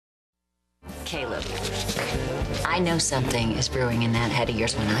Caleb, I know something is brewing in that head of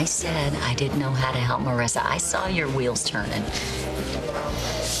yours. When I said I didn't know how to help Marissa, I saw your wheels turning.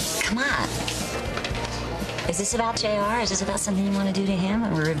 Come on. Is this about JR? Is this about something you want to do to him? A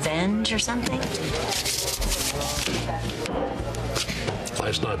revenge or something?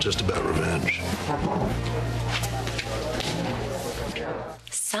 Life's not just about revenge.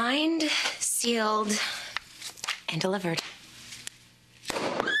 Signed, sealed, and delivered.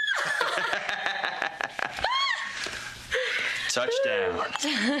 Touchdown.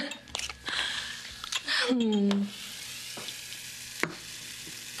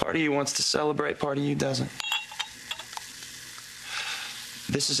 Part of you wants to celebrate, part of you doesn't.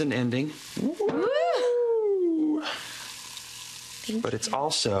 This is an ending. Woo! But it's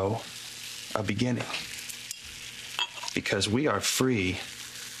also a beginning. Because we are free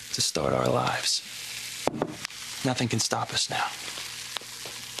to start our lives. Nothing can stop us now.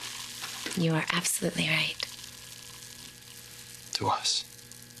 You are absolutely right. To us.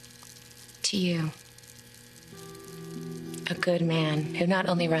 To you. A good man who not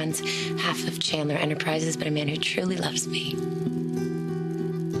only runs half of Chandler Enterprises, but a man who truly loves me.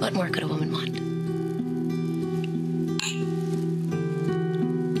 What more could a woman want?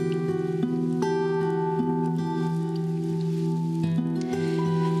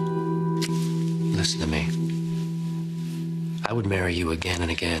 Listen to me. I would marry you again and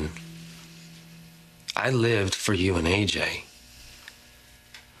again. I lived for you and AJ.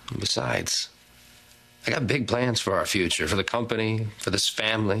 And besides, I got big plans for our future, for the company, for this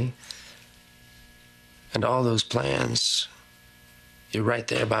family. And all those plans, you're right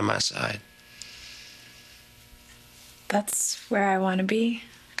there by my side. That's where I want to be.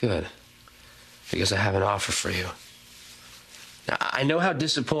 Good. Because I have an offer for you. Now, I know how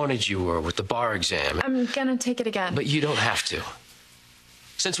disappointed you were with the bar exam. I'm gonna take it again. But you don't have to.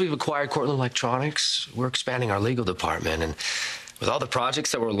 Since we've acquired Cortland Electronics, we're expanding our legal department, and with all the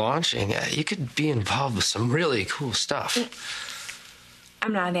projects that we're launching, you could be involved with some really cool stuff.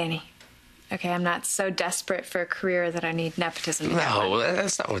 I'm not Annie. Okay, I'm not so desperate for a career that I need nepotism to get No, one.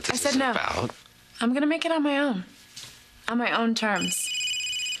 that's not what this I is said no. about. I'm gonna make it on my own terms.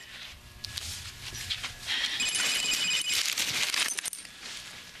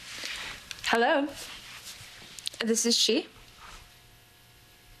 Hello? This is she?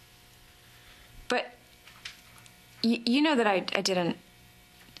 But you know that I didn't...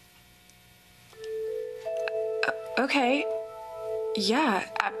 Okay. Yeah,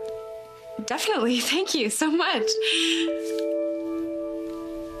 definitely. Thank you so much.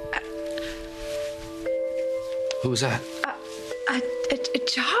 Who was that? A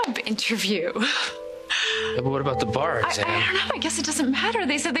job interview. Yeah, but what about the bar exam? I don't know. I guess it doesn't matter.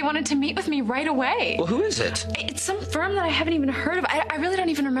 They said they wanted to meet with me right away. Well, who is it? It's some firm that I haven't even heard of. I really don't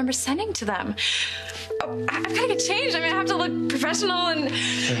even remember sending to them. Oh, I've got to get changed. I mean, I have to look professional and...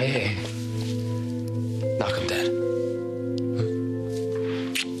 Hey. Knock him dead.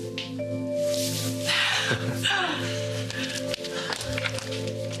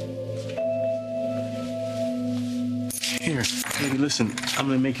 Here, baby, listen. I'm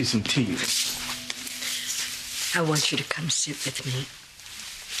gonna make you some tea. I want you to come sit with me.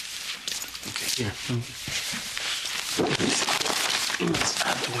 Okay, here. It's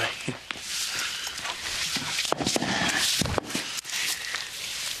out of the way. Here.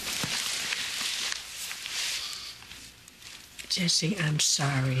 Jesse, I'm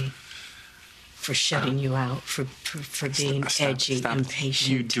sorry for shutting you out, for being edgy, impatient.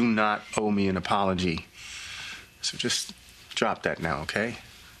 You do not owe me an apology. So just drop that now, okay?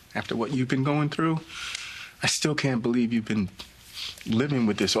 After what you've been going through, I still can't believe you've been living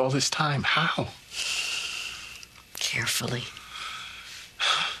with this all this time. How? Carefully.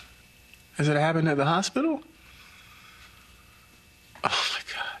 Has it happened at the hospital? Oh, my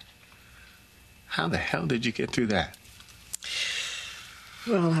God. How the hell did you get through that?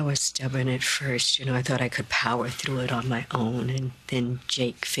 Well, I was stubborn at first. You know, I thought I could power through it on my own, and then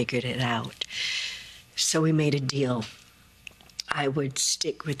Jake figured it out. So we made a deal. I would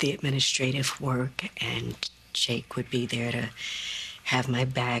stick with the administrative work, and Jake would be there to have my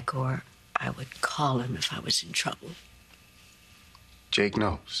back, or I would call him if I was in trouble. Jake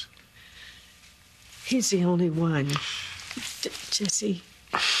knows. He's the only one. Jesse,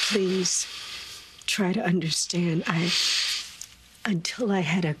 please try to understand. Until I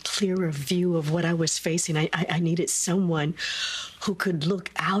had a clearer view of what I was facing, I needed someone who could look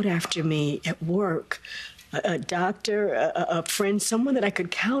out after me at work. A doctor, a friend, someone that I could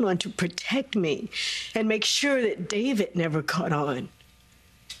count on to protect me and make sure that David never caught on.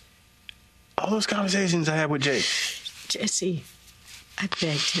 All those conversations I had with Jake. Jesse, I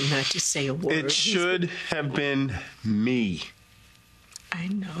begged him not to say a word. It should have been me. I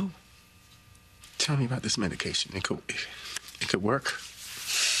know. Tell me about this medication. It could work.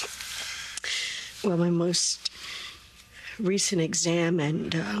 Well, my most recent exam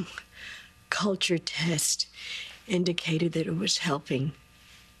and culture test indicated that it was helping.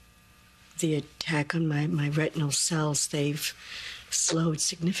 The attack on my retinal cells, they've slowed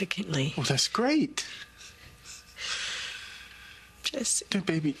significantly. Well, that's great. Jesse.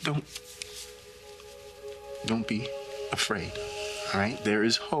 Baby, don't be afraid, all right? There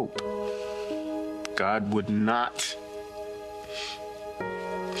is hope. God would not,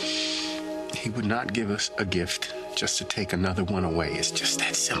 he would not give us a gift just to take another one away. It's just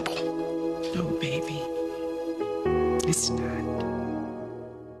that simple. No, baby. It's not.